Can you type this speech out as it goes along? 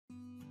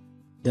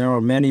There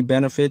are many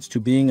benefits to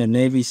being a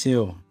Navy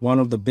SEAL. One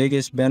of the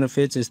biggest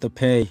benefits is the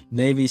pay.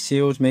 Navy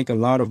SEALs make a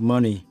lot of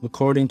money.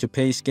 According to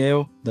Pay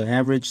Scale, the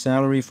average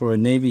salary for a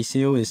Navy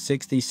SEAL is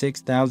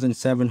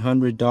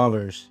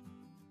 $66,700.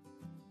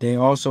 They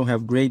also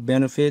have great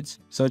benefits,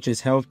 such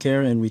as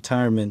healthcare and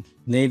retirement.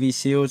 Navy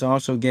SEALs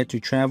also get to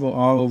travel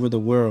all over the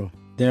world.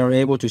 They are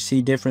able to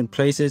see different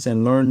places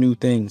and learn new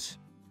things.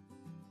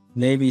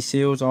 Navy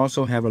SEALs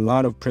also have a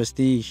lot of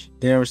prestige.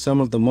 They are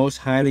some of the most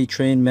highly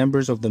trained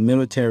members of the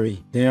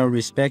military. They are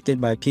respected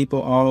by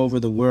people all over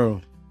the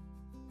world.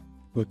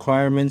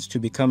 Requirements to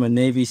become a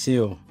Navy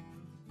SEAL.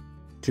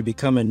 To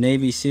become a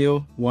Navy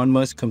SEAL, one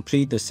must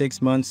complete the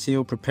 6-month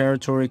Seal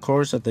Preparatory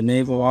Course at the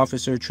Naval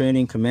Officer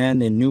Training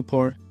Command in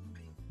Newport,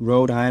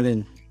 Rhode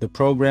Island. The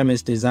program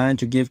is designed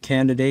to give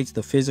candidates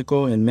the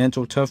physical and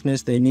mental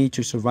toughness they need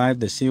to survive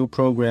the SEAL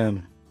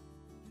program.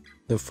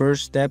 The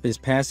first step is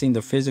passing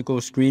the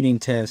physical screening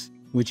test,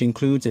 which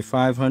includes a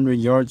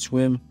 500-yard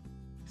swim,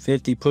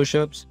 50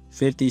 push-ups,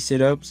 50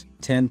 sit-ups,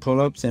 10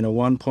 pull-ups, and a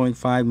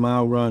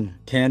 1.5-mile run.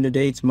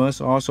 Candidates must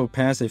also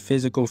pass a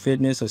physical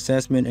fitness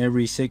assessment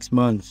every 6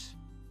 months.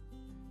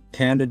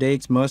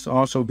 Candidates must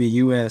also be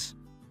U.S.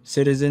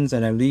 citizens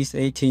and at least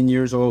 18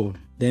 years old.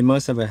 They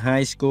must have a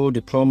high school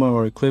diploma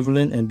or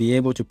equivalent and be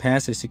able to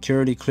pass a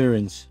security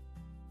clearance.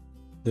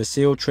 The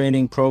SEAL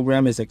training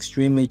program is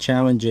extremely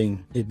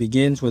challenging. It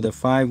begins with a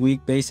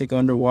 5-week basic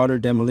underwater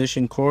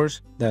demolition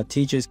course that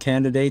teaches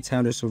candidates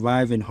how to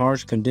survive in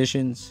harsh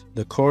conditions.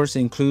 The course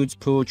includes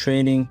pool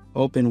training,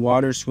 open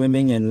water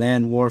swimming, and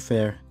land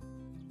warfare.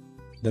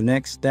 The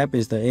next step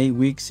is the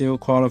 8-week SEAL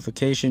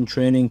qualification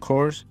training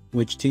course,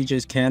 which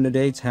teaches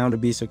candidates how to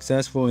be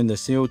successful in the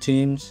SEAL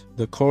teams.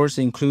 The course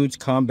includes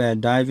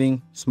combat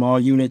diving, small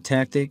unit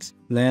tactics,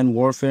 land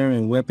warfare,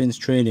 and weapons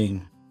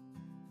training.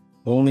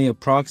 Only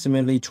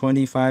approximately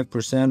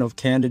 25% of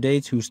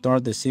candidates who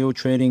start the SEAL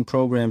training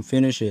program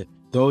finish it.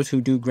 Those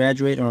who do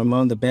graduate are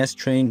among the best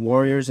trained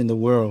warriors in the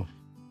world.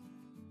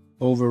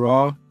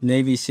 Overall,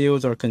 Navy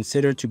SEALs are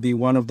considered to be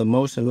one of the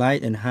most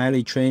elite and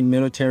highly trained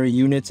military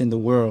units in the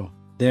world.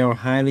 They are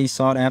highly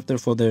sought after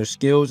for their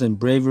skills and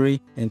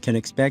bravery and can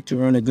expect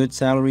to earn a good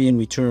salary in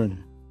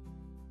return.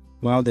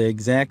 While the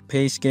exact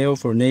pay scale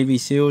for Navy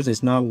SEALs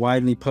is not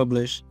widely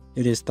published,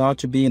 it is thought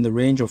to be in the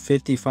range of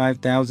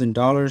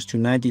 $55,000 to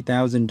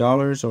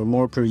 $90,000 or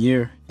more per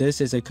year.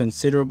 This is a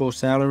considerable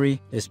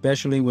salary,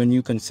 especially when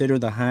you consider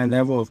the high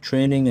level of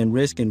training and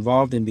risk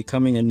involved in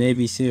becoming a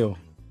Navy SEAL.